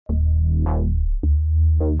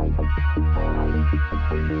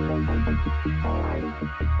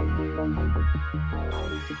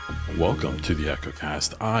Welcome to the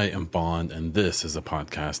EchoCast. I am Bond, and this is a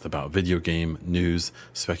podcast about video game news,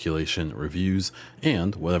 speculation, reviews,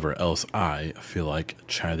 and whatever else I feel like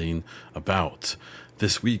chatting about.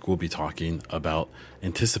 This week we'll be talking about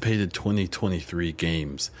anticipated 2023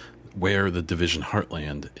 games, where the Division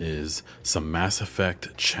Heartland is, some Mass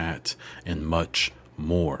Effect chat, and much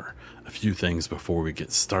more. A few things before we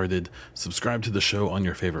get started. Subscribe to the show on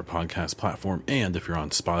your favorite podcast platform, and if you're on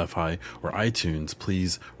Spotify or iTunes,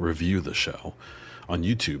 please review the show. On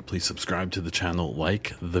YouTube, please subscribe to the channel,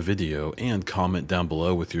 like the video, and comment down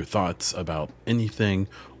below with your thoughts about anything,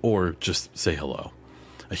 or just say hello.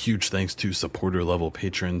 A huge thanks to supporter level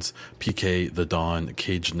patrons PK the Dawn,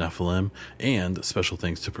 Cage Nephilim, and special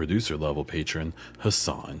thanks to producer level patron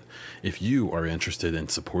Hassan. If you are interested in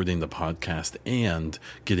supporting the podcast and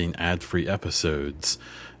getting ad-free episodes,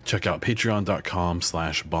 check out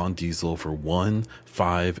patreon.com/bonddiesel for $1,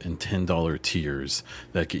 $5, and $10 tiers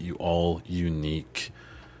that get you all unique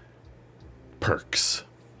perks.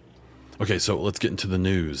 Okay, so let's get into the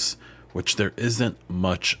news, which there isn't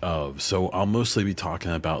much of. So I'll mostly be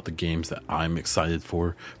talking about the games that I'm excited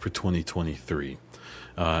for 2023.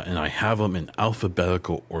 And I have them in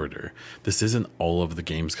alphabetical order. This isn't all of the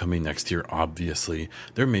games coming next year, obviously.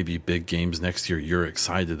 There may be big games next year you're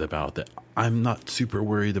excited about that I'm not super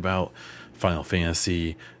worried about. Final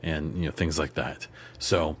Fantasy and things like that.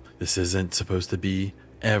 So this isn't supposed to be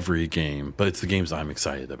every game, but it's the games I'm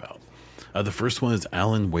excited about. The first one is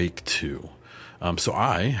Alan Wake 2. So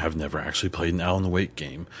I have never actually played an Alan Wake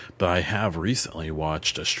game, but I have recently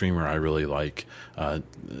watched a streamer I really like,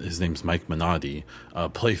 his name's Mike Minotti,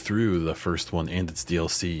 play through the first one and its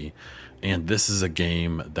DLC. And this is a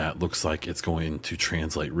game that looks like it's going to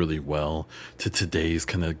translate really well to today's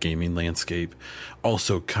kind of gaming landscape.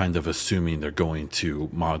 Also kind of assuming they're going to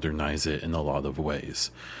modernize it in a lot of ways.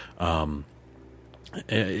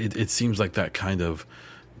 It seems like that kind of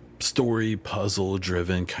story puzzle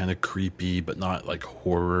driven, kind of creepy but not like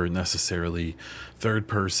horror necessarily, third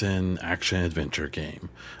person action adventure game.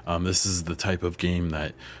 This is the type of game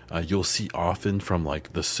that you'll see often from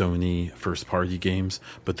like the Sony first party games,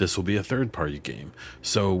 but this will be a third party game,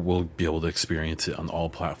 so we'll be able to experience it on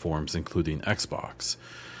all platforms including Xbox.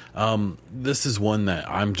 This is one that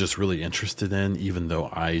I'm just really interested in, even though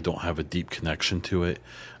I don't have a deep connection to it.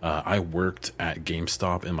 I worked at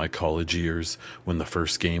GameStop in my college years when the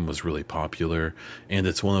first game was really popular, and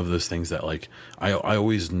it's one of those things that like I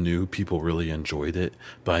always knew people really enjoyed it,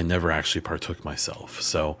 but I never actually partook myself.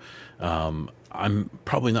 So I'm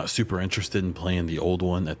probably not super interested in playing the old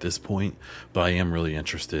one at this point, but I am really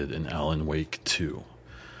interested in Alan Wake 2.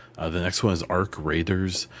 The next one is Arc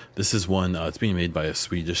Raiders. This is one, it's being made by a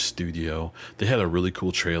Swedish studio. They had a really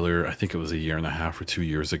cool trailer, I think it was a year and a half or 2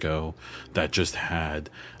 years ago, that just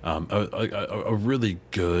had a really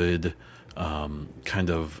good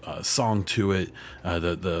kind of song to it.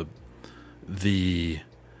 The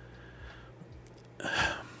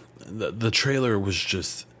trailer was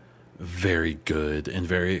just very good and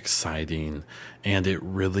very exciting, and it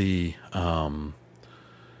really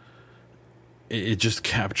it just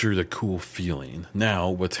captured a cool feeling. Now,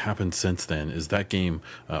 what's happened since then is that game,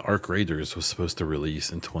 Arc Raiders, was supposed to release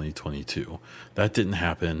in 2022. That didn't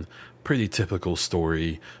happen. Pretty typical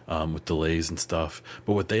story with delays and stuff.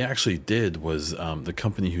 But what they actually did was the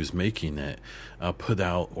company who's making it put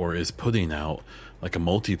out, or is putting out, like a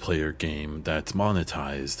multiplayer game that's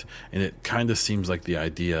monetized. And it kind of seems like the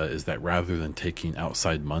idea is that rather than taking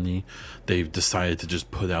outside money, they've decided to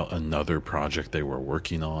just put out another project they were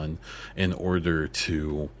working on in order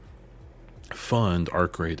to fund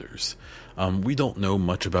Arc Raiders. We don't know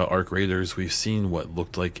much about Arc Raiders. We've seen what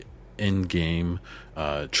looked like in-game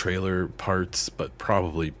trailer parts, but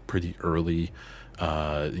probably pretty early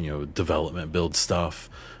development build stuff.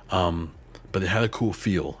 But it had a cool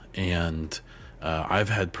feel, and I've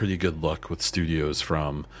had pretty good luck with studios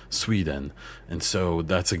from Sweden, and so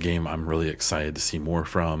that's a game I'm really excited to see more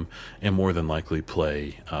from, and more than likely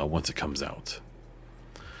play once it comes out.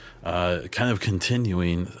 Kind of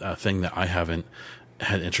continuing a thing that I haven't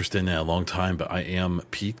had interest in a long time, but I am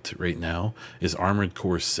peaked right now, is Armored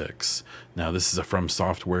Core 6. Now, this is a From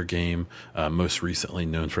Software game, most recently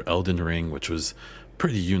known for Elden Ring, which was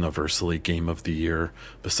pretty universally Game of the Year,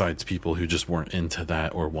 besides people who just weren't into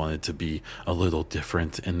that or wanted to be a little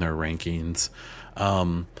different in their rankings.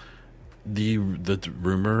 The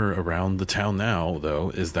rumor around the town now, though,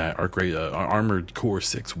 is that Armored Core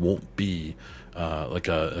 6 won't be like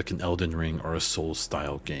an Elden Ring or a Souls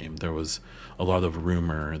style game. There was a lot of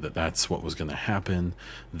rumor that that's what was going to happen.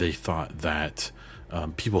 They thought that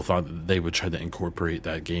people thought that they would try to incorporate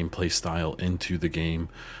that gameplay style into the game,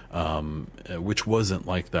 which wasn't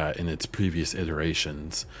like that in its previous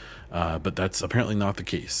iterations. But that's apparently not the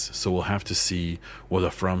case. So we'll have to see what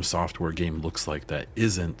a From Software game looks like that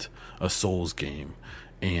isn't a Souls game,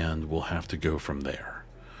 and we'll have to go from there.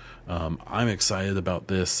 I'm excited about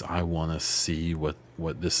this. I want to see what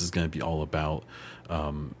this is going to be all about.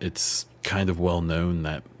 It's kind of well known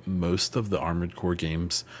that most of the Armored Core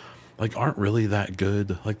games like aren't really that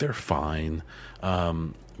good. Like they're fine,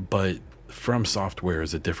 but From Software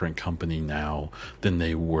is a different company now than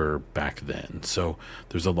they were back then. So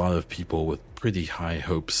there's a lot of people with pretty high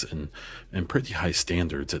hopes and pretty high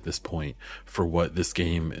standards at this point for what this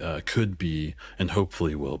game could be and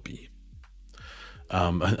hopefully will be.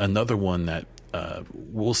 Another one that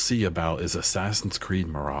we'll see about is Assassin's Creed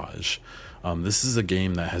Mirage. This is a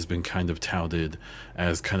game that has been kind of touted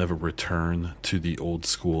as kind of a return to the old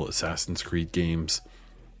school Assassin's Creed games,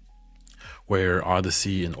 where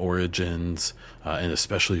Odyssey and Origins, and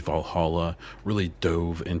especially Valhalla, really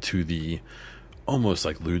dove into the almost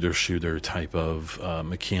like looter shooter type of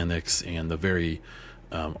mechanics and the very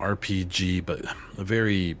RPG, but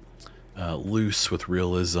very loose with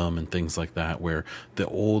realism and things like that, where the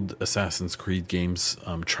old Assassin's Creed games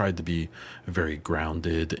tried to be very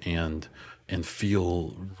grounded and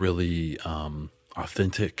feel really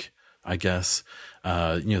authentic, I guess.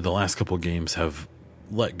 The last couple of games have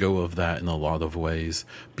let go of that in a lot of ways,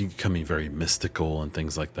 becoming very mystical and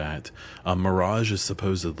things like that. Mirage is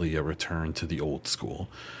supposedly a return to the old school.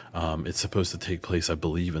 It's supposed to take place, I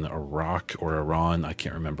believe, in Iraq or Iran. I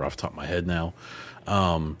can't remember off the top of my head now.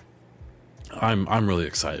 I'm really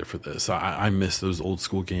excited for this. I miss those old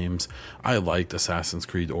school games. I liked Assassin's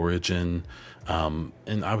Creed Origin,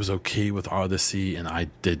 and I was okay with Odyssey, and I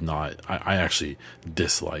actually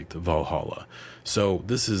disliked Valhalla. So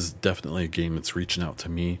this is definitely a game that's reaching out to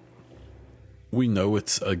me. We know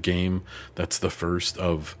it's a game that's the first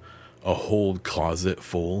of a whole closet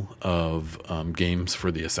full of games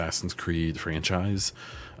for the Assassin's Creed franchise.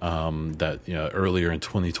 That earlier in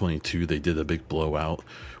 2022 they did a big blowout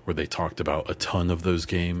where they talked about a ton of those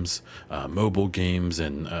games, mobile games,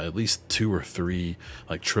 and at least 2 or 3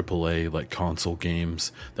 like AAA like console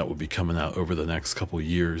games that will be coming out over the next couple of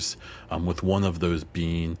years, with one of those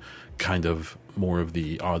being kind of more of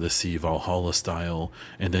the Odyssey Valhalla style,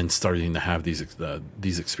 and then starting to have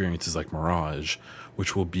these experiences like Mirage,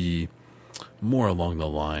 which will be more along the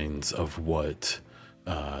lines of what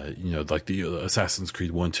like the Assassin's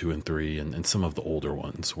Creed 1, 2, and 3 and some of the older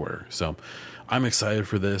ones were. So I'm excited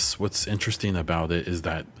for this. What's interesting about it is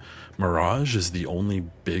that Mirage is the only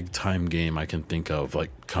big time game I can think of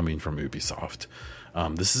like coming from Ubisoft.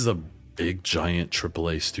 This is a big giant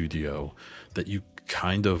AAA studio that you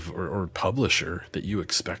kind of or publisher that you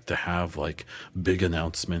expect to have like big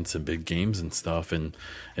announcements and big games and stuff, and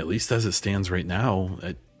at least as it stands right now,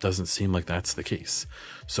 it doesn't seem like that's the case.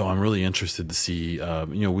 So I'm really interested to see.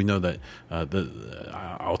 We know that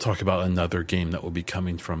I'll talk about another game that will be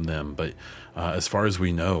coming from them, but as far as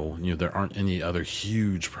we know, there aren't any other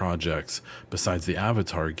huge projects besides the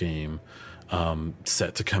Avatar game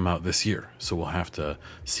set to come out this year. So we'll have to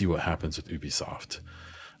see what happens with Ubisoft.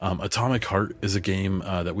 Atomic Heart is a game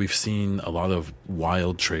that we've seen a lot of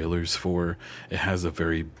wild trailers for. It has a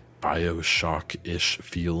very BioShock-ish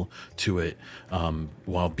feel to it,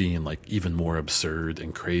 while being like even more absurd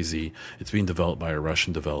and crazy. It's being developed by a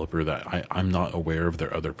Russian developer that I'm not aware of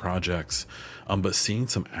their other projects, but seeing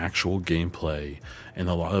some actual gameplay and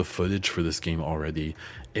a lot of footage for this game already,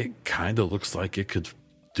 it kind of looks like it could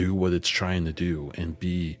do what it's trying to do and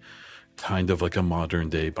be kind of like a modern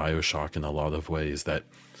day BioShock in a lot of ways. That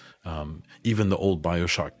even the old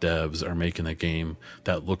BioShock devs are making a game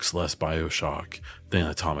that looks less BioShock than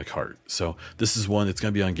Atomic Heart. So this is one, it's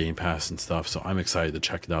going to be on Game Pass and stuff, so I'm excited to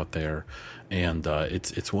check it out there. And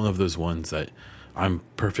it's one of those ones that I'm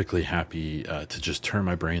perfectly happy to just turn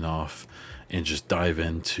my brain off and just dive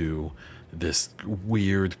into this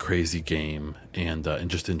weird, crazy game and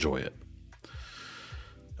just enjoy it.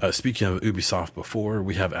 Speaking of Ubisoft before,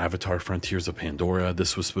 we have Avatar Frontiers of Pandora.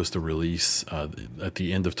 This was supposed to release at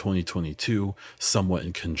the end of 2022, somewhat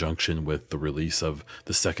in conjunction with the release of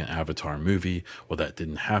the second Avatar movie. Well, that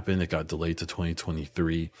didn't happen. It got delayed to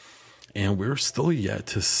 2023. And we're still yet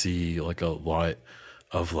to see like a lot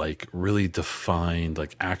of like really defined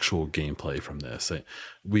like actual gameplay from this.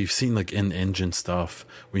 we've seen like in-engine stuff.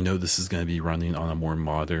 We know this is going to be running on a more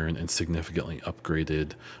modern and significantly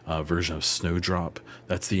upgraded version of Snowdrop.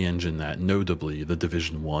 That's the engine that notably the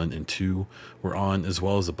Division 1 and 2 were on, as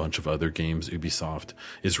well as a bunch of other games. Ubisoft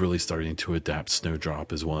is really starting to adapt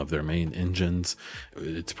Snowdrop as one of their main engines.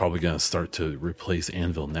 It's probably going to start to replace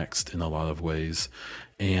Anvil Next in a lot of ways,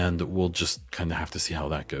 and we'll just kind of have to see how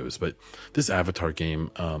that goes. But this Avatar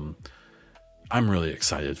game, I'm really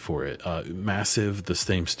excited for it. Massive, the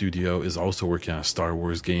same studio, is also working on a Star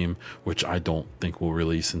Wars game, which I don't think will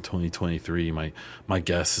release in 2023. My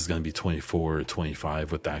guess is going to be 24 or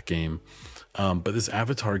 25 with that game. But this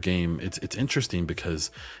Avatar game, it's interesting because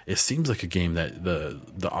it seems like a game that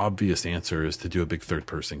the obvious answer is to do a big third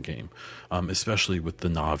person game, especially with the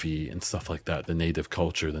Na'vi and stuff like that, the native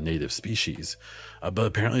culture, the native species. But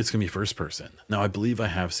apparently it's going to be first person. Now, I believe I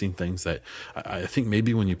have seen things that I think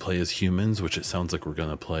maybe when you play as humans, which it sounds like we're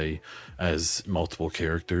going to play as multiple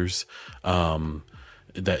characters,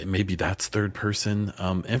 that maybe that's third person.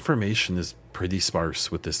 Information is pretty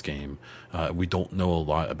sparse with this game. We don't know a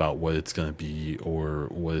lot about what it's going to be or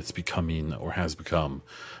what it's becoming or has become.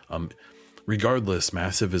 Regardless,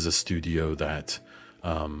 Massive is a studio that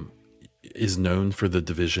is known for the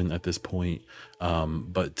Division at this point.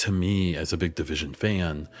 But to me, as a big Division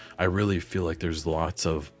fan, I really feel like there's lots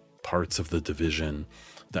of parts of the Division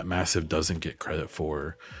that Massive doesn't get credit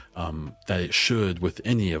for, that it should with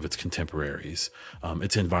any of its contemporaries.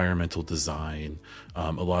 Its environmental design,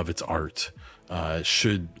 a lot of its art,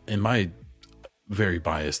 should, in my very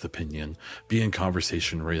biased opinion, be in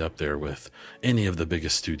conversation right up there with any of the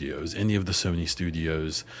biggest studios, any of the Sony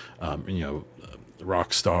studios,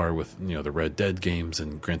 Rockstar with the Red Dead games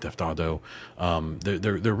and Grand Theft Auto.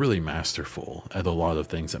 They're really masterful at a lot of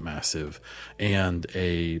things at Massive, and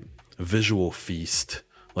a visual feast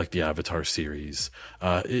like the Avatar series.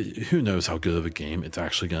 Who knows how good of a game it's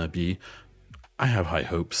actually going to be? I have high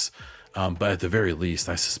hopes, but at the very least,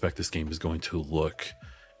 I suspect this game is going to look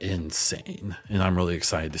insane, and I'm really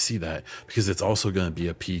excited to see that, because it's also going to be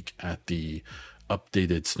a peek at the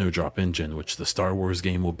updated Snowdrop engine, which the Star Wars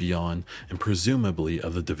game will be on, and presumably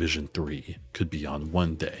of the Division 3 could be on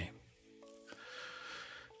one day.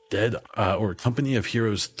 Company of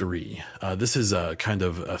Heroes 3. This is a kind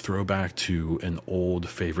of a throwback to an old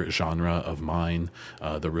favorite genre of mine,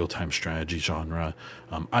 the real-time strategy genre.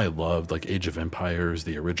 I loved like Age of Empires,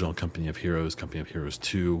 the original Company of Heroes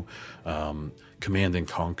 2, Command and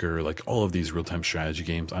Conquer, like all of these real-time strategy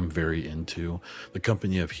games I'm very into. The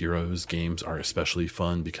Company of Heroes games are especially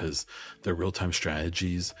fun because they're real-time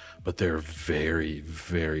strategies, but they're very,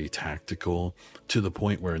 very tactical, to the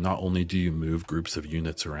point where not only do you move groups of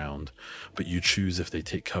units around, but you choose if they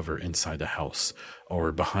take cover inside a house,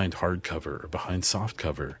 or behind hard cover, or behind soft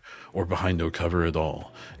cover, or behind no cover at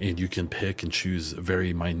all. And you can pick and choose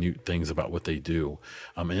very minute things about what they do.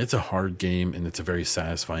 And it's a hard game, and it's a very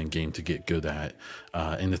satisfying game to get good at.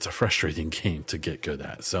 And it's a frustrating game to get good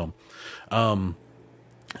at. So, I'm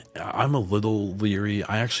a little leery.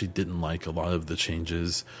 I actually didn't like a lot of the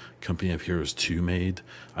changes Company of Heroes 2 made.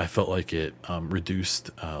 I felt like it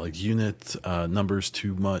reduced unit numbers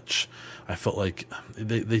too much. I felt like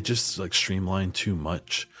they just like streamlined too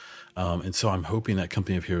much. And so I'm hoping that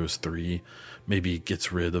Company of Heroes 3 maybe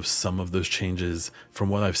gets rid of some of those changes. From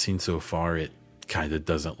what I've seen so far, it kind of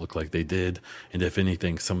doesn't look like they did, and if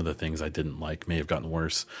anything, some of the things I didn't like may have gotten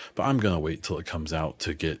worse, but I'm gonna wait till it comes out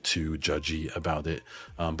to get too judgy about it.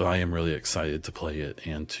 But I am really excited to play it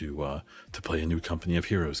and to play a new Company of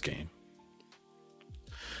Heroes game.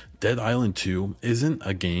 Dead Island 2 isn't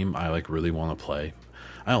a game I really want to play.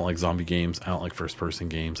 I don't like zombie games. I don't like first person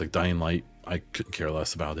games. Like Dying Light, I couldn't care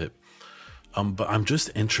less about it. But I'm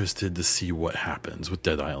just interested to see what happens with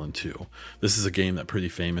Dead Island 2. This is a game that pretty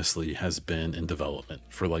famously has been in development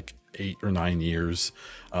for 8 or 9 years,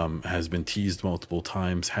 has been teased multiple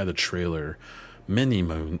times, had a trailer many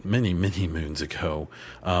moons ago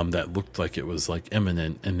that looked like it was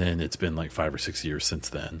imminent, and then it's been 5 or 6 years since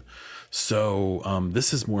then. So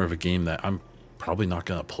this is more of a game that I'm probably not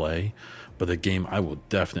going to play, but a game I will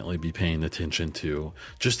definitely be paying attention to,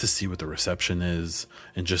 just to see what the reception is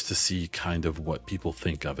and just to see kind of what people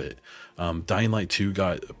think of it. Dying Light 2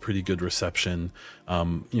 got a pretty good reception,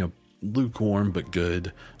 lukewarm but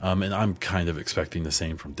good, and I'm kind of expecting the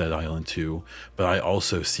same from Dead Island 2, but I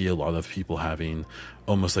also see a lot of people having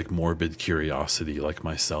almost morbid curiosity like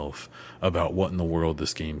myself about what in the world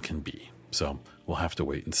this game can be. So we'll have to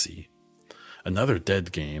wait and see. Another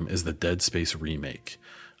Dead game is the Dead Space remake.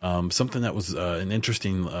 Something that was an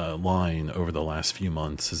interesting line over the last few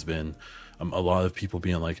months has been a lot of people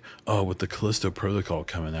being like, oh, with the Callisto Protocol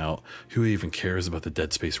coming out, who even cares about the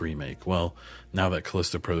Dead Space remake? Well, now that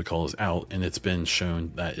Callisto Protocol is out and it's been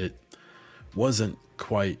shown that it wasn't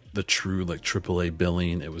quite the true like AAA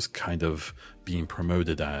billing it was kind of being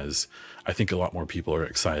promoted as, I think a lot more people are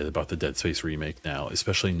excited about the Dead Space remake now,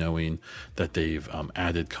 especially knowing that they've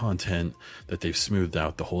added content, that they've smoothed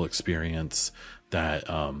out the whole experience, that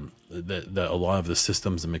that a lot of the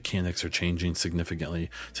systems and mechanics are changing significantly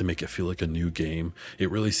to make it feel like a new game. It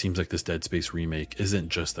really seems like this Dead Space remake isn't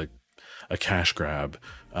just a cash grab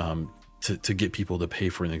to get people to pay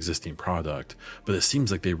for an existing product, but it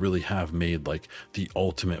seems like they really have made like the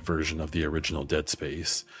ultimate version of the original Dead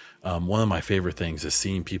Space. One of my favorite things is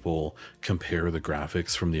seeing people compare the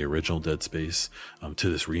graphics from the original Dead Space to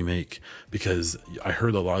this remake, because I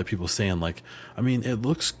heard a lot of people saying like, I mean, it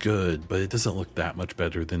looks good, but it doesn't look that much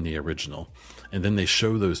better than the original. And then they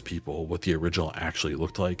show those people what the original actually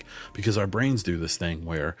looked like, because our brains do this thing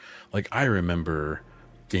where like I remember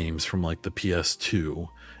games from like the PS2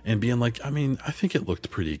 and being like, I mean, I think it looked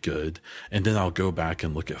pretty good. And then I'll go back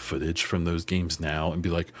and look at footage from those games now and be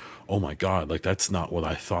like, oh my God, like that's not what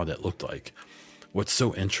I thought it looked like. What's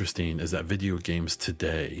so interesting is that video games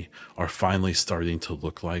today are finally starting to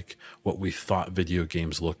look like what we thought video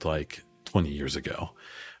games looked like 20 years ago,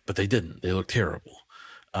 but they didn't. They look terrible.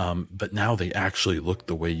 But now they actually look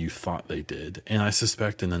the way you thought they did. And I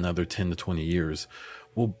suspect in another 10 to 20 years,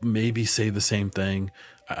 we'll maybe say the same thing.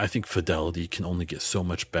 I think fidelity can only get so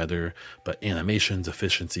much better, but animations,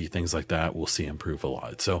 efficiency, things like that, we'll see improve a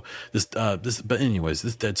lot. So but anyways,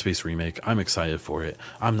 this Dead Space remake, I'm excited for it.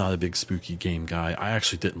 I'm not a big spooky game guy. I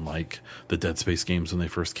actually didn't like the Dead Space games when they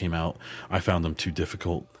first came out. I found them too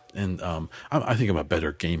difficult. And I think I'm a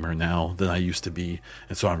better gamer now than I used to be.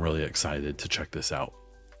 And so I'm really excited to check this out.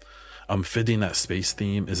 Fitting that space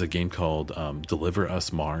theme is a game called Deliver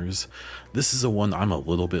Us Mars. This is a one I'm a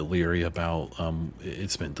little bit leery about.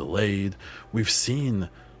 It's been delayed. We've seen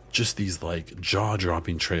just these like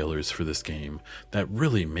jaw-dropping trailers for this game that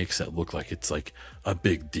really makes it look like it's like a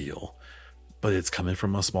big deal. But it's coming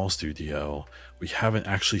from a small studio. We haven't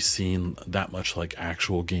actually seen that much like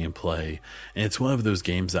actual gameplay. And it's one of those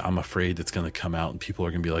games that I'm afraid it's going to come out and people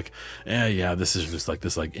are going to be like, yeah, this is just like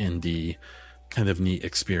this like indie kind of neat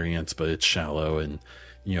experience, but it's shallow, and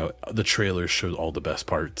you know the trailer showed all the best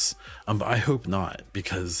parts. But I hope not,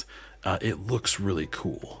 because it looks really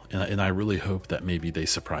cool, and I really hope that maybe they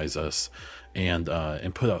surprise us and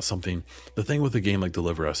put out something. The thing with a game like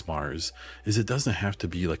Deliver Us Mars is it doesn't have to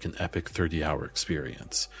be like an epic 30-hour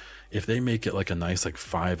experience. If they make it like a nice like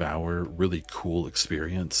 5-hour really cool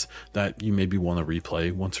experience that you maybe want to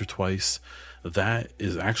replay once or twice, that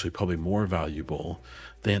is actually probably more valuable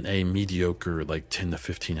than a mediocre like 10 to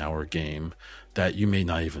 15 hour game that you may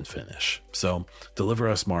not even finish. So Deliver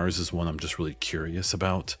Us Mars is one I'm just really curious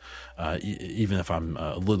about, even if I'm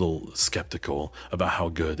a little skeptical about how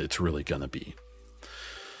good it's really gonna be.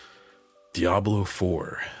 Diablo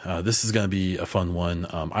 4. This is going to be a fun one.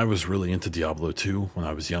 I was really into Diablo 2 when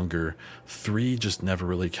I was younger. 3 just never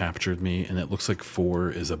really captured me, and it looks like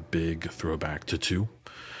 4 is a big throwback to 2.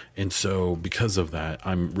 And so because of that,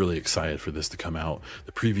 I'm really excited for this to come out.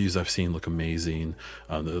 The previews I've seen look amazing.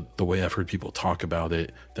 The way I've heard people talk about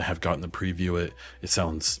it that have gotten to preview it, it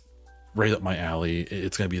sounds right up my alley.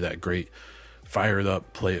 It's going to be that great. Fire it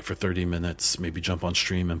up, play it for 30 minutes, maybe jump on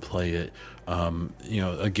stream and play it.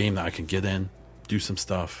 A game that I can get in, do some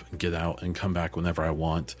stuff, and get out and come back whenever I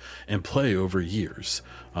want and play over years.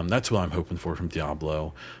 That's what I'm hoping for from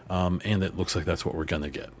Diablo. And it looks like that's what we're going to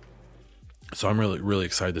get. So I'm really, really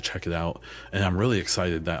excited to check it out. And I'm really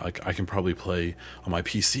excited that like I can probably play on my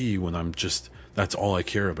PC when I'm just, that's all I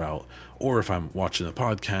care about. Or if I'm watching a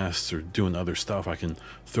podcast or doing other stuff, I can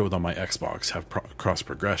throw it on my Xbox, have cross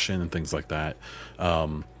progression and things like that.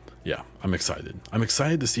 Yeah, I'm excited. I'm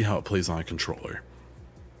excited to see how it plays on a controller.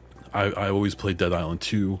 I always played Dead Island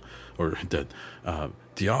 2 or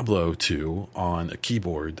Diablo 2 on a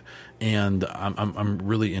keyboard, and I'm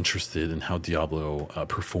really interested in how Diablo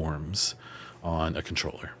performs on a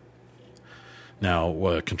controller. Now,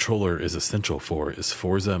 what a controller is essential for is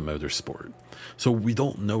Forza Motorsport. So we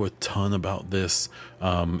don't know a ton about this.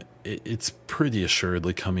 It's pretty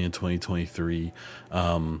assuredly coming in 2023.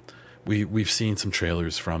 We've seen some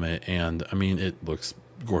trailers from it, and I mean, it looks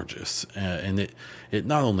gorgeous. And it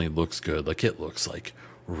not only looks good, like it looks like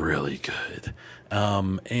really good.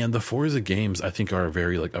 And the Forza games, I think, are a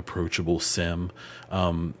very like approachable sim.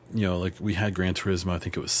 Like we had Gran Turismo, I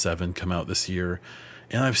think it was 7 come out this year.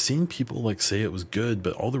 And I've seen people like say it was good,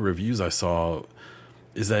 but all the reviews I saw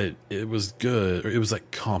is that it was good, or it was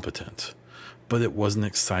like competent, but it wasn't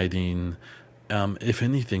exciting. If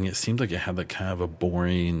anything, it seemed like it had like kind of a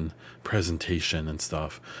boring presentation and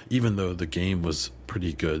stuff, even though the game was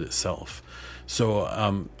pretty good itself.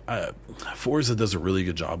 So Forza does a really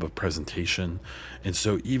good job of presentation, and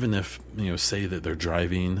so even if say that their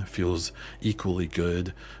driving feels equally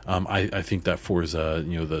good, I think that Forza,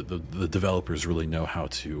 the developers really know how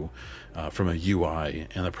to, from a UI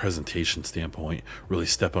and a presentation standpoint, really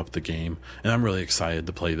step up the game, and I'm really excited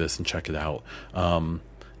to play this and check it out.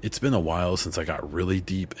 It's been a while since I got really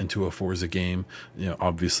deep into a Forza game.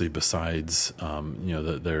 Obviously besides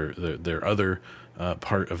their other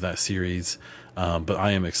part of that series, but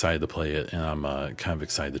I am excited to play it, and I'm kind of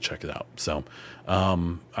excited to check it out. So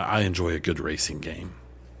I enjoy a good racing game.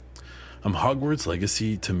 Hogwarts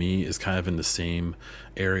Legacy to me is kind of in the same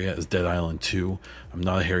area as Dead Island 2. I'm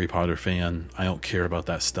not a Harry Potter fan. I don't care about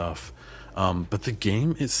that stuff. But the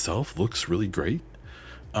game itself looks really great,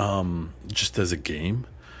 just as a game.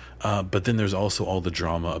 But then there's also all the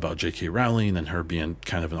drama about J.K. Rowling and her being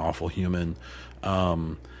kind of an awful human,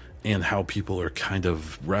 and how people are kind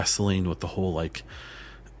of wrestling with the whole, like,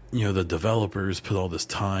 the developers put all this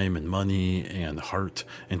time and money and heart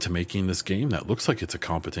into making this game that looks like it's a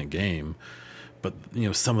competent game. But,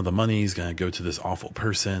 some of the money is going to go to this awful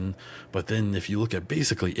person. But then if you look at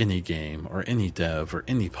basically any game or any dev or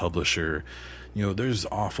any publisher, there's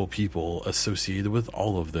awful people associated with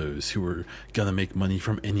all of those who are going to make money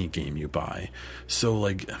from any game you buy. So,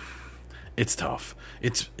 like, it's tough.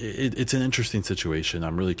 It's an interesting situation.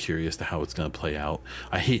 I'm really curious to how it's going to play out.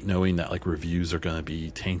 I hate knowing that like reviews are going to be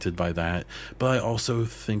tainted by that, but I also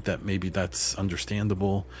think that maybe that's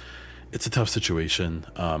understandable. It's a tough situation,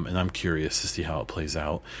 and I'm curious to see how it plays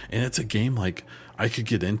out. And it's a game like I could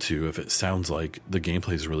get into if it sounds like the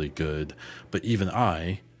gameplay is really good, but even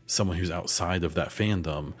I, someone who's outside of that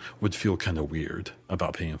fandom, would feel kind of weird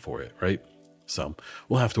about paying for it, right? So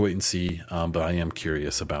we'll have to wait and see, but I am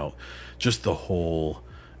curious about just the whole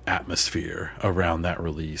atmosphere around that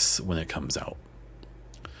release when it comes out.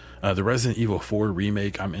 The Resident Evil 4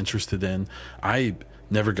 remake I'm interested in. I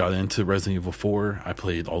never got into Resident Evil 4. I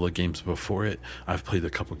played all the games before it. I've played a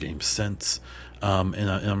couple games since, and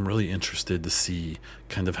I'm really interested to see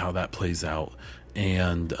kind of how that plays out.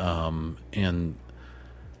 And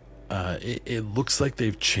it looks like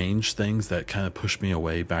they've changed things that kind of pushed me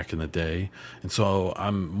away back in the day. And so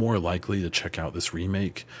I'm more likely to check out this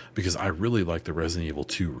remake because I really like the Resident Evil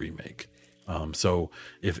 2 remake. So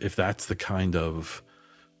if that's the kind of,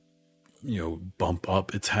 bump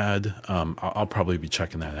up it's had, I'll probably be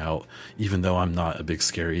checking that out, even though I'm not a big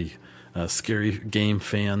scary game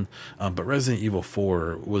fan. But Resident Evil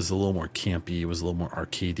 4 was a little more campy. It was a little more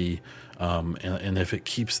arcadey. And if it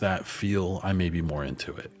keeps that feel, I may be more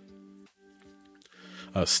into it.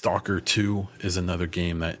 Stalker 2 is another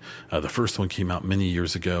game that the first one came out many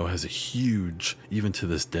years ago, has a huge, even to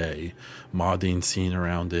this day, modding scene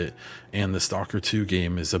around it. And the Stalker 2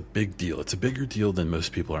 game is a big deal. It's a bigger deal than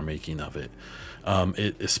most people are making of it.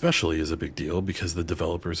 It especially is a big deal because the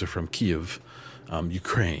developers are from Kyiv,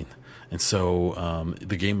 Ukraine. And so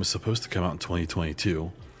the game was supposed to come out in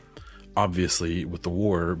 2022. Obviously, with the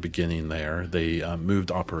war beginning there, they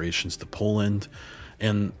moved operations to Poland.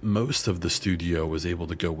 And most of the studio was able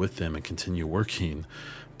to go with them and continue working.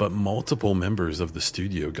 But multiple members of the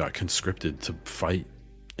studio got conscripted to fight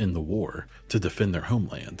in the war to defend their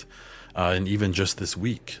homeland. And even just this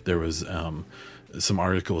week, there was some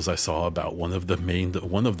articles I saw about one of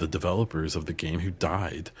the developers of the game who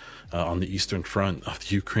died on the Eastern Front of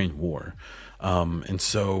the Ukraine war. And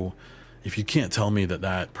so if you can't tell me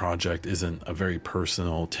that project isn't a very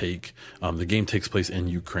personal take, the game takes place in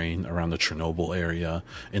Ukraine around the Chernobyl area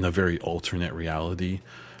in a very alternate reality.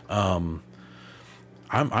 I'm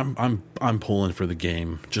pulling for the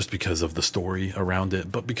game just because of the story around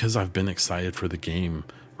it, but because I've been excited for the game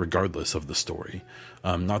regardless of the story.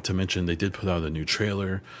 Not to mention they did put out a new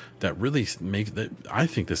trailer that really I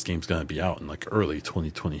think this game's going to be out in like early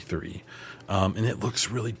 2023. And it looks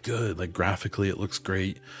really good. Like graphically, it looks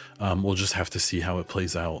great. We'll just have to see how it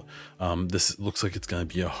plays out. This looks like it's going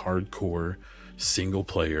to be a hardcore single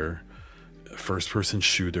player, first person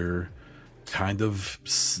shooter, kind of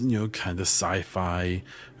sci-fi,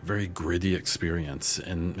 very gritty experience.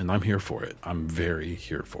 And I'm here for it. I'm very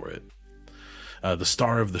here for it. The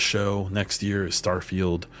star of the show next year is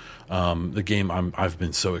Starfield, the game I've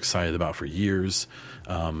been so excited about for years.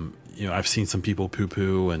 I've seen some people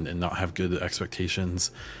poo-poo and not have good expectations.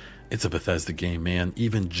 It's a Bethesda game, man.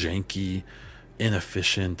 Even janky,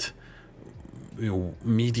 inefficient,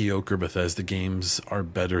 mediocre Bethesda games are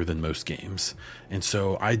better than most games. And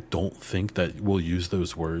so I don't think that we'll use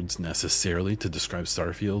those words necessarily to describe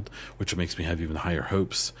Starfield, which makes me have even higher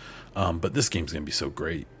hopes. But this game's going to be so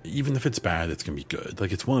great. Even if it's bad, it's going to be good.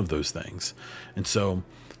 Like, it's one of those things. And so,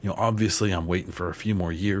 obviously I'm waiting for a few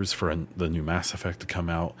more years for the new Mass Effect to come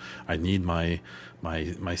out. I need my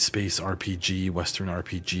space RPG, Western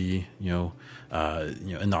RPG,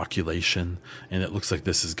 inoculation, and it looks like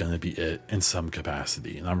this is going to be it in some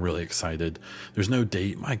capacity, and I'm really excited. There's no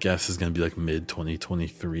date. My guess is going to be like mid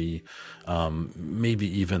 2023,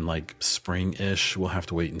 maybe even like spring-ish. We'll have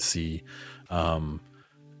to wait and see.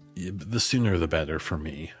 The sooner the better for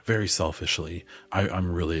me. Very selfishly,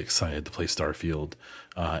 I'm really excited to play Starfield,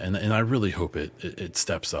 and I really hope it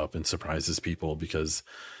steps up and surprises people, because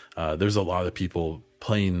there's a lot of people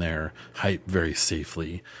playing their hype very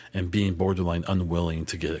safely and being borderline unwilling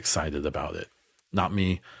to get excited about it. Not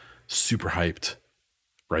me. Super hyped,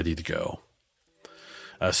 ready to go.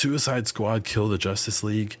 Suicide Squad: Kill the Justice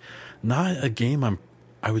League. Not a game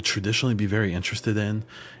I would traditionally be very interested in.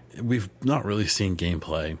 We've not really seen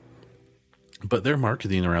gameplay, but their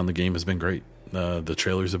marketing around the game has been great. The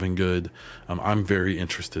trailers have been good. I'm very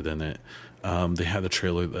interested in it. They had a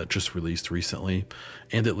trailer that just released recently,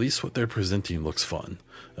 and at least what they're presenting looks fun.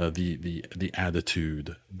 The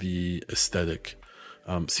attitude, the aesthetic,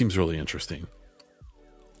 seems really interesting.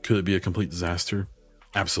 Could it be a complete disaster?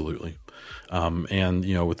 Absolutely. And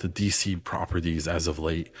with the DC properties as of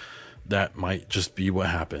late, that might just be what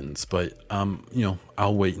happens. But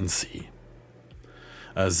I'll wait and see.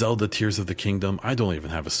 Zelda Tears of the Kingdom. I don't even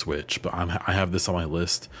have a Switch, but I have this on my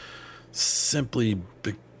list simply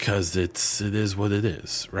because it is what it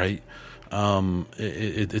is, right?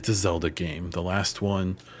 It's a Zelda game. The last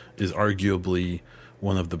one is arguably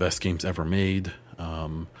one of the best games ever made.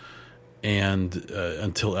 And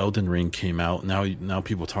until Elden Ring came out, now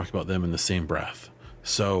people talk about them in the same breath.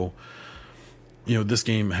 So, this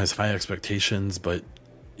game has high expectations, but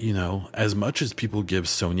as much as people give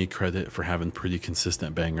Sony credit for having pretty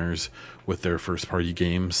consistent bangers with their first party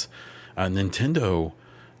games, Nintendo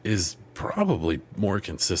is probably more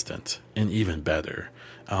consistent and even better.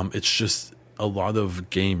 It's just a lot of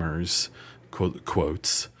gamers,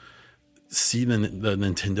 quotes, see the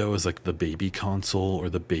Nintendo as like the baby console or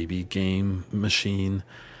the baby game machine.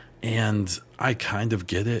 And I kind of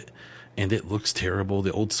get it. And it looks terrible.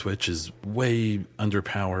 The old Switch is way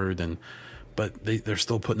underpowered, but they're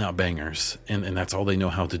still putting out bangers, and that's all they know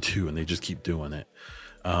how to do, and they just keep doing it.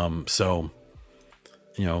 So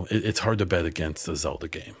it's hard to bet against a Zelda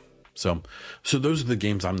game. So those are the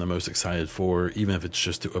games I'm the most excited for, even if it's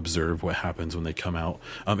just to observe what happens when they come out.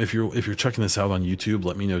 If you're checking this out on YouTube,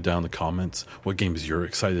 let me know down in the comments what games you're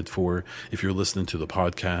excited for. If you're listening to the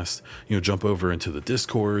podcast, jump over into the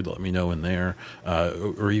Discord, let me know in there,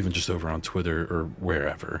 or even just over on Twitter or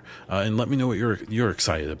wherever, and let me know what you're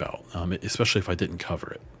excited about, especially if I didn't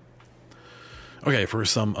cover it. Okay, for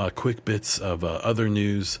some quick bits of other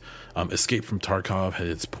news, Escape from Tarkov had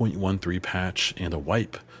its 0.13 patch and a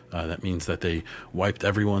wipe. That means that they wiped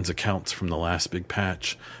everyone's accounts from the last big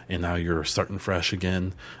patch, and now you're starting fresh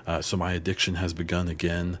again. So my addiction has begun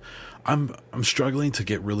again. I'm struggling to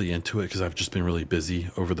get really into it because I've just been really busy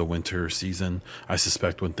over the winter season. I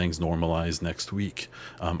suspect when things normalize next week,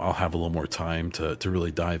 I'll have a little more time to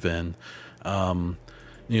really dive in.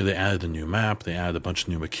 They added a new map. They added a bunch of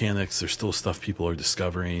new mechanics. There's still stuff people are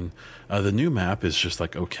discovering. The new map is just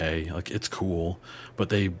like, okay, like it's cool, but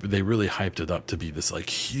they really hyped it up to be this like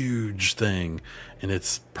huge thing, and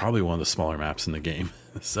it's probably one of the smaller maps in the game.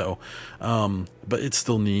 So, but it's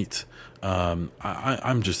still neat.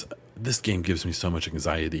 I'm just, this game gives me so much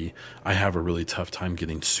anxiety. I have a really tough time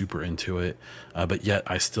getting super into it, but yet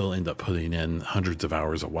I still end up putting in hundreds of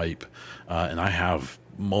hours a wipe, and I have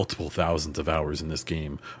multiple thousands of hours in this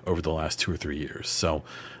game over the last 2 or 3 years. So,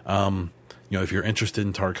 if you're interested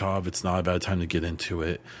in Tarkov, it's not a bad time to get into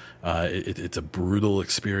it. It's a brutal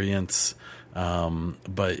experience,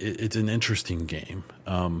 but it's an interesting game.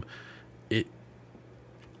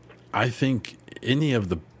 I think any of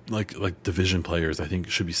the like Division players, I think,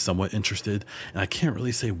 should be somewhat interested, and I can't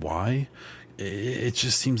really say why. It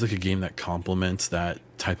just seems like a game that complements that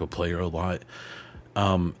type of player a lot.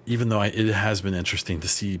 Even though it has been interesting to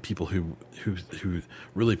see people who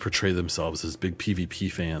really portray themselves as big PvP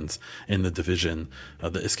fans in the Division.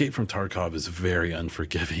 The Escape from Tarkov is very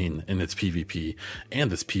unforgiving in its PvP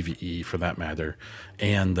and its PvE for that matter.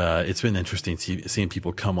 And it's been interesting seeing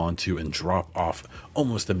people come onto and drop off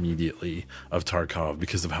almost immediately of Tarkov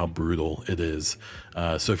because of how brutal it is.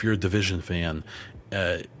 So if you're a Division fan,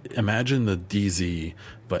 imagine the DZ,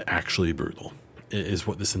 but actually brutal. is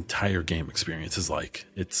what this entire game experience is like.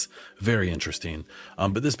 It's very interesting.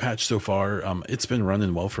 But this patch so far, it's been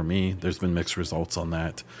running well for me. There's been mixed results on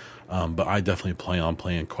that. But I definitely plan on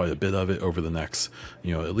playing quite a bit of it over the next,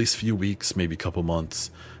 at least few weeks, maybe a couple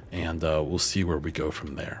months, and we'll see where we go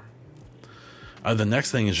from there. The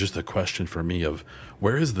next thing is just a question for me of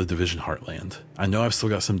where is the Division Heartland? I know I've still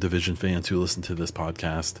got some Division fans who listen to this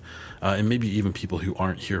podcast, and maybe even people who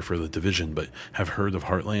aren't here for the Division but have heard of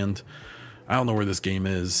Heartland. I don't know where this game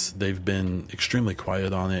is. They've been extremely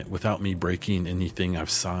quiet on it without me breaking anything I've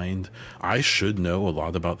signed. I should know a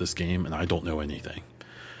lot about this game, and I don't know anything.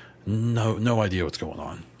 No idea what's going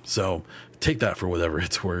on. So take that for whatever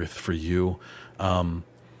it's worth for you.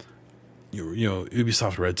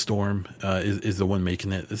 Ubisoft Red Storm is the one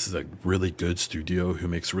making it. This is a really good studio who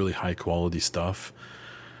makes really high quality stuff.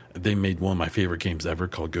 They made one of my favorite games ever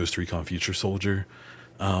called Ghost Recon Future Soldier.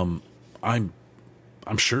 I'm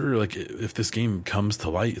sure like if this game comes to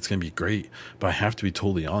light, it's going to be great, but I have to be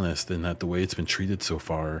totally honest in that the way it's been treated so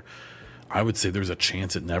far, I would say there's a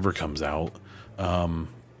chance it never comes out.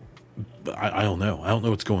 But I don't know. I don't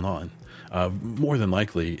know what's going on. More than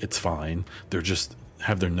likely, it's fine. They're just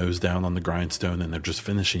have their nose down on the grindstone and they're just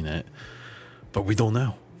finishing it. But we don't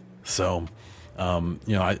know. So,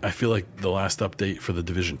 I feel like the last update for the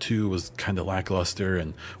Division 2 was kind of lackluster,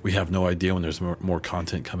 and we have no idea when there's more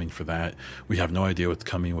content coming for that. We have no idea what's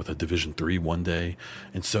coming with a Division 3 one day.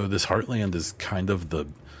 And so this Heartland is kind of the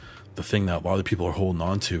thing that a lot of people are holding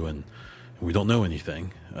on to, and we don't know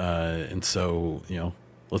anything. And so,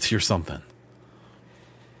 let's hear something.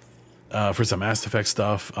 For some Mass Effect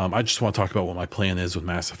stuff, I just want to talk about what my plan is with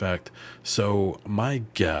Mass Effect. So my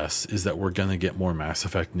guess is that we're going to get more Mass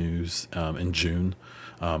Effect news in June.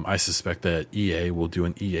 I suspect that EA will do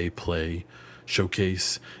an EA Play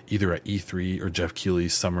showcase either at E3 or Jeff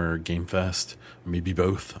Keighley's Summer Game Fest. Maybe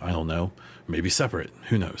both. I don't know. Maybe separate.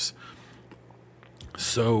 Who knows?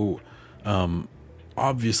 So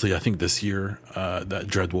obviously, I think this year that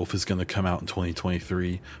Dreadwolf is going to come out in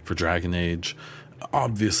 2023 for Dragon Age.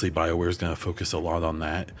 Obviously, BioWare is going to focus a lot on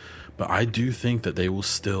that, but I do think that they will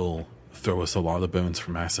still throw us a lot of bones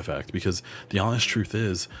for Mass Effect, because the honest truth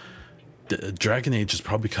is Dragon Age is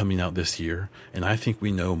probably coming out this year, and I think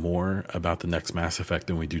we know more about the next Mass Effect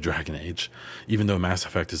than we do Dragon Age, even though Mass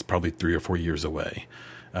Effect is probably 3 or 4 years away.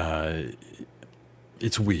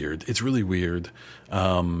 It's weird. It's really weird.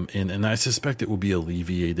 And I suspect it will be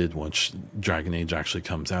alleviated once Dragon Age actually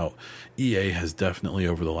comes out. EA has definitely,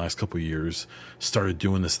 over the last couple of years, started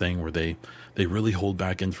doing this thing where they really hold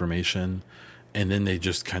back information, and then they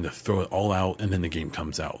just kind of throw it all out, and then the game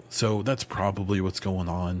comes out. So that's probably what's going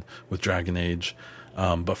on with Dragon Age.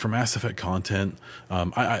 But for Mass Effect content,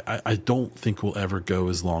 I don't think we'll ever go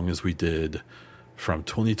as long as we did from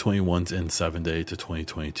 2021's N7 Day to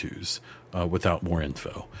 2022's without more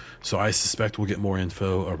info. So I suspect we'll get more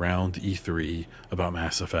info around E3 about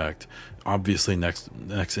Mass Effect. Obviously, next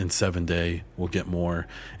N7 Day we'll get more.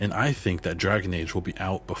 And I think that Dragon Age will be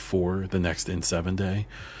out before the next N7 Day.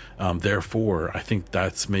 Therefore, I think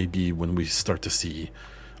that's maybe when we start to see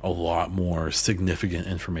a lot more significant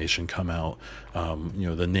information come out.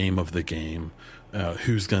 The name of the game,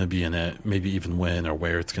 who's going to be in it, maybe even when or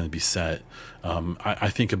where it's going to be set. I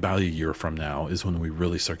think about a year from now is when we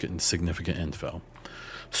really start getting significant info.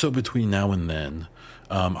 So between now and then,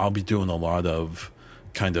 I'll be doing a lot of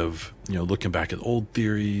kind of, looking back at old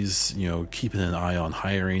theories, keeping an eye on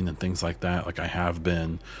hiring and things like that, like I have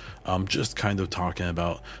been. Just kind of talking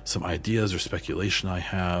about some ideas or speculation I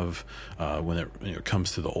have when it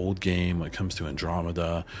comes to the old game, when it comes to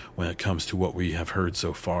Andromeda, when it comes to what we have heard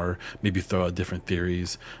so far, maybe throw out different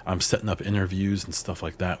theories. I'm setting up interviews and stuff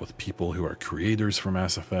like that with people who are creators for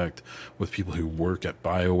Mass Effect, with people who work at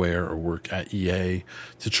BioWare or work at EA,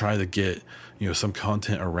 to try to get, some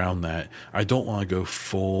content around that. I don't want to go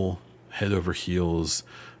full head over heels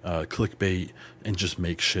clickbait and just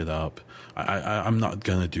make shit up. I'm not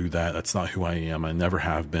gonna do that. That's not who I am. I never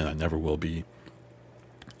have been. I never will be.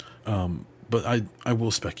 But I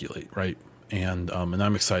will speculate, right? And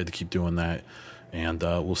I'm excited to keep doing that. And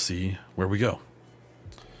we'll see where we go.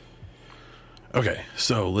 Okay,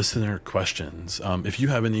 so listener questions. If you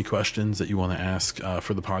have any questions that you want to ask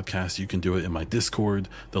for the podcast, you can do it in my Discord.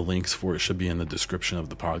 The links for it should be in the description of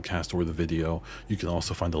the podcast or the video. You can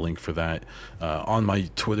also find a link for that on my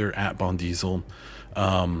Twitter at Bondiesel.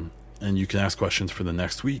 And you can ask questions for the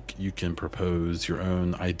next week. You can propose your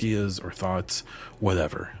own ideas or thoughts,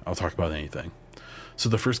 whatever. I'll talk about anything. So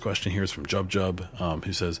the first question here is from Jub,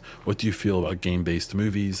 who says, what do you feel about game-based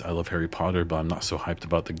movies? I love Harry Potter, but I'm not so hyped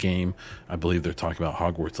about the game. I believe they're talking about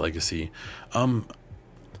Hogwarts Legacy.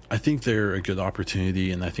 I think they're a good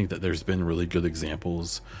opportunity, and I think that there's been really good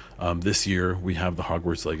examples. This year, we have the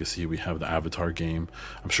Hogwarts Legacy, we have the Avatar game.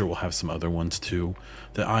 I'm sure we'll have some other ones too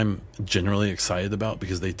that I'm generally excited about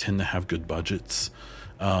because they tend to have good budgets.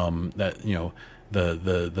 That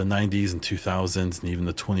the 90s and 2000s and even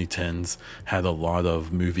the 2010s had a lot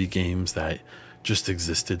of movie games that just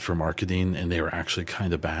existed for marketing, and they were actually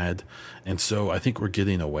kind of bad. And so I think we're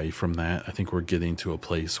getting away from that. I think we're getting to a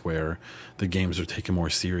place where the games are taken more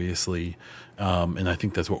seriously. And I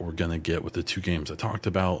think that's what we're going to get with the two games I talked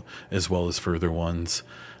about, as well as further ones.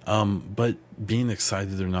 But being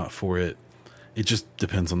excited or not for it, it just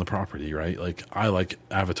depends on the property, right? Like, I like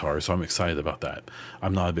Avatar, so I'm excited about that.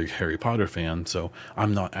 I'm not a big Harry Potter fan, so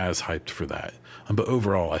I'm not as hyped for that. But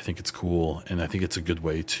overall, I think it's cool, and I think it's a good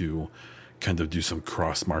way to kind of do some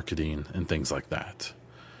cross marketing and things like that.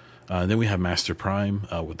 Then we have Master Prime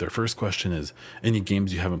with their first question is, any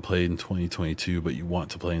games you haven't played in 2022 but you want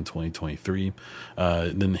to play in 2023?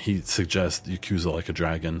 Then he suggests Yakuza Like a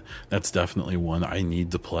Dragon. That's definitely one I need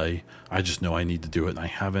to play. I just know I need to do it, and I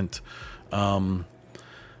haven't.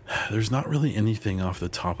 There's not really anything off the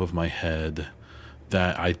top of my head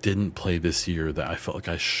that I didn't play this year that I felt like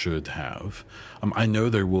I should have. I know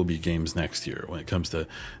there will be games next year when it comes to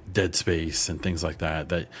Dead Space and things like that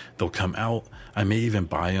they'll come out. I may even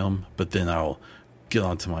buy them, but then I'll get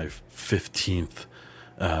onto my 15th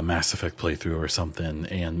Mass Effect playthrough or something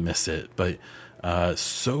and miss it. But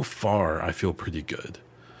so far, I feel pretty good.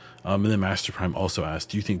 And then Master Prime also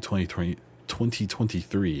asked, do you think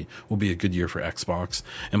 2023 will be a good year for Xbox?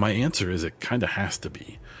 And my answer is it kind of has to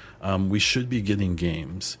be. We should be getting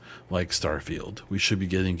games like Starfield. We should be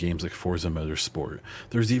getting games like Forza Motorsport.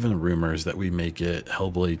 There's even rumors that we may get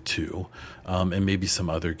Hellblade 2 and maybe some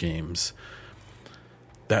other games.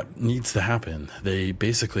 That needs to happen. They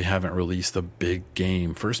basically haven't released a big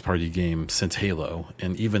game, first-party game, since Halo,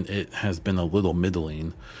 and even it has been a little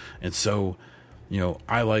middling. And so,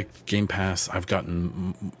 I like Game Pass. I've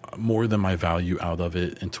gotten more than my value out of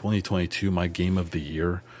it. In 2022, my game of the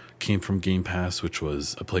year came from Game Pass, which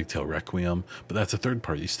was A Plague Tale Requiem, but that's a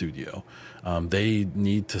third-party studio. They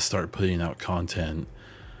need to start putting out content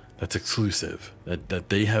that's exclusive, that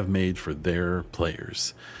they have made for their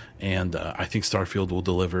players. And I think Starfield will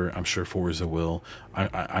deliver. I'm sure Forza will.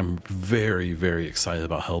 I'm very, very excited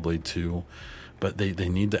about Hellblade 2. But they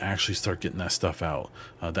need to actually start getting that stuff out.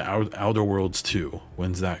 The Outer Worlds 2,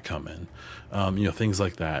 when's that coming? Things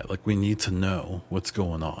like that. Like, we need to know what's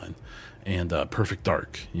going on. And Perfect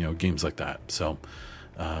Dark, games like that. So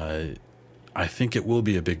I think it will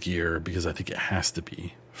be a big year because I think it has to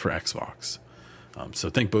be for Xbox. So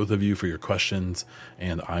thank both of you for your questions,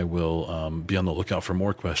 and I will be on the lookout for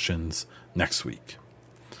more questions next week.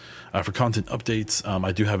 For content updates,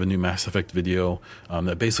 I do have a new Mass Effect video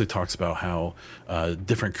that basically talks about how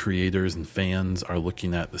different creators and fans are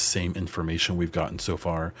looking at the same information we've gotten so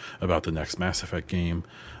far about the next Mass Effect game,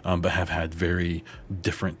 but have had very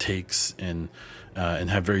different takes and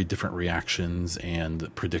have very different reactions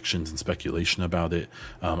and predictions and speculation about it.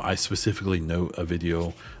 I specifically note a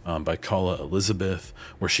video by Kala Elizabeth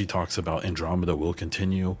where she talks about Andromeda will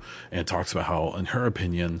continue and talks about how, in her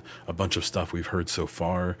opinion, a bunch of stuff we've heard so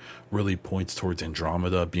far really points towards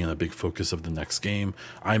Andromeda being a big focus of the next game.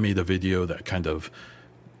 I made a video that kind of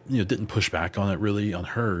didn't push back on it really on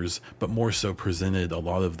hers, but more so presented a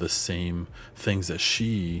lot of the same things that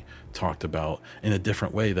she talked about in a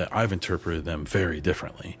different way that I've interpreted them very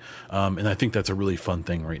differently. And I think that's a really fun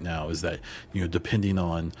thing right now is that, depending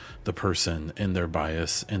on the person and their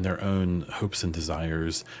bias and their own hopes and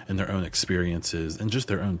desires and their own experiences and just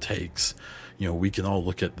their own takes, we can all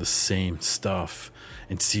look at the same stuff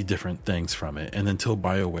and see different things from it. And until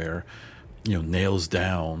BioWare, nails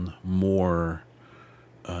down more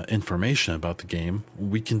information about the game,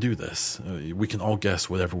 we can do this. We can all guess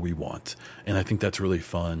whatever we want, and I think that's really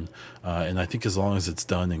fun. And I think as long as it's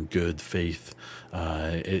done in good faith,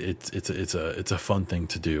 it's a fun thing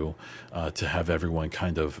to do. To have everyone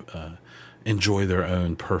kind of enjoy their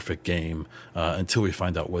own perfect game until we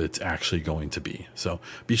find out what it's actually going to be. So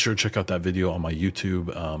be sure to check out that video on my YouTube.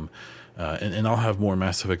 And I'll have more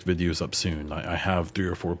Mass Effect videos up soon. I have 3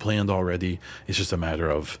 or 4 planned already. It's just a matter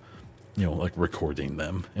of recording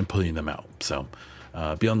them and putting them out. So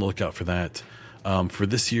be on the lookout for that. For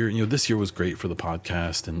this year, this year was great for the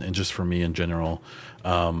podcast and just for me in general.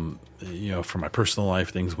 For my personal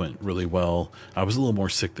life, things went really well. I was a little more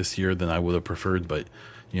sick this year than I would have preferred, but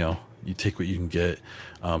you take what you can get.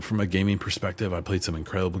 From a gaming perspective, I played some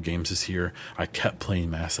incredible games this year. I kept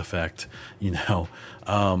playing Mass Effect,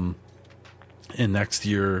 And next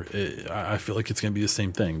year, I feel like it's going to be the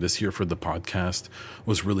same thing. This year for the podcast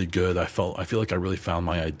was really good. I feel like I really found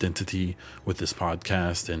my identity with this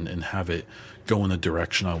podcast and have it go in the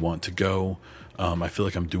direction I want to go. I feel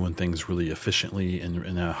like I'm doing things really efficiently and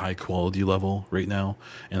at a high quality level right now.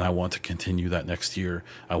 And I want to continue that next year.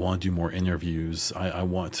 I want to do more interviews. I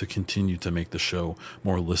want to continue to make the show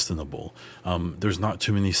more listenable. There's not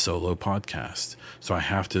too many solo podcasts. So I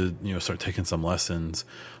have to, start taking some lessons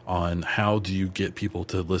on how do you get people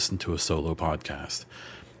to listen to a solo podcast.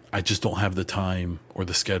 I just don't have the time or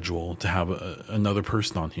the schedule to have another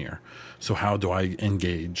person on here. So how do I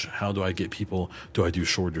engage? How do I get people? Do I do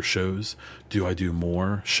shorter shows? Do I do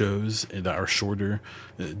more shows that are shorter?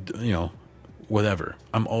 Whatever.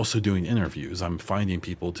 I'm also doing interviews. I'm finding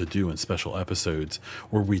people to do in special episodes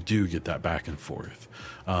where we do get that back and forth.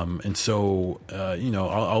 And so,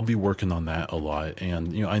 I'll be working on that a lot.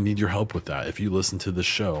 And, I need your help with that. If you listen to the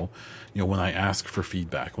show, when I ask for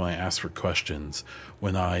feedback, when I ask for questions,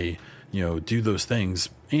 when I, do those things,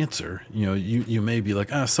 answer, you may be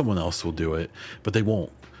like, someone else will do it, but they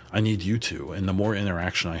won't. I need you to. And the more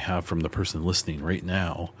interaction I have from the person listening right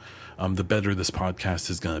now, the better this podcast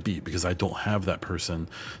is going to be, because I don't have that person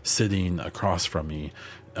sitting across from me,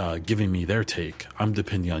 giving me their take. I'm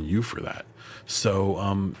depending on you for that. So,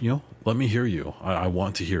 let me hear you. I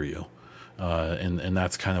want to hear you. And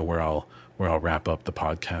that's kind of where I'll wrap up the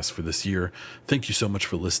podcast for this year. Thank you so much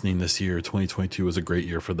for listening this year. 2022 was a great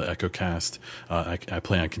year for the EchoCast. I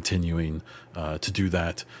plan on continuing to do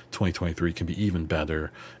that. 2023 can be even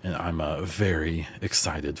better, and I'm very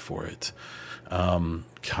excited for it.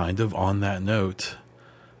 Kind of on that note,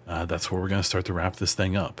 that's where we're going to start to wrap this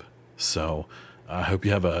thing up. So I hope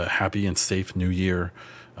you have a happy and safe new year.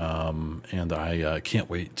 And I can't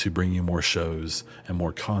wait to bring you more shows and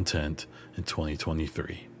more content in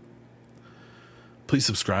 2023. Please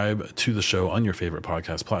subscribe to the show on your favorite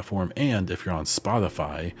podcast platform. And if you're on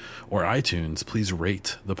Spotify or iTunes, please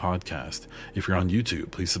rate the podcast. If you're on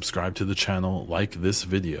YouTube, please subscribe to the channel, like this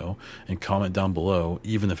video, and comment down below,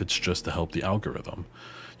 even if it's just to help the algorithm.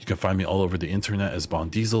 You can find me all over the internet as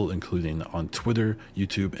Bond Diesel, including on Twitter,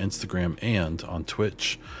 YouTube, Instagram, and on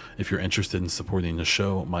Twitch. If you're interested in supporting the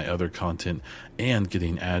show, my other content, and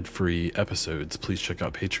getting ad-free episodes, please check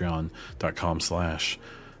out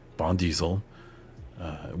patreon.com/BondDiesel.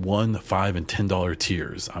 $1, $5, and $10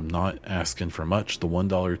 tiers. I'm not asking for much. The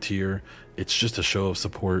 $1 tier, it's just a show of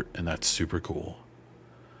support, and that's super cool.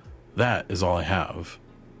 That is all I have.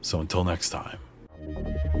 So until next time.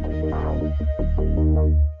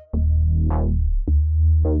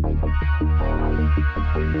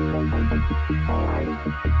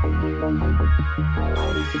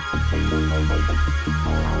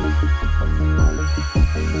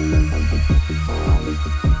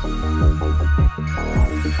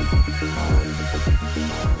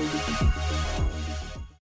 Thank you.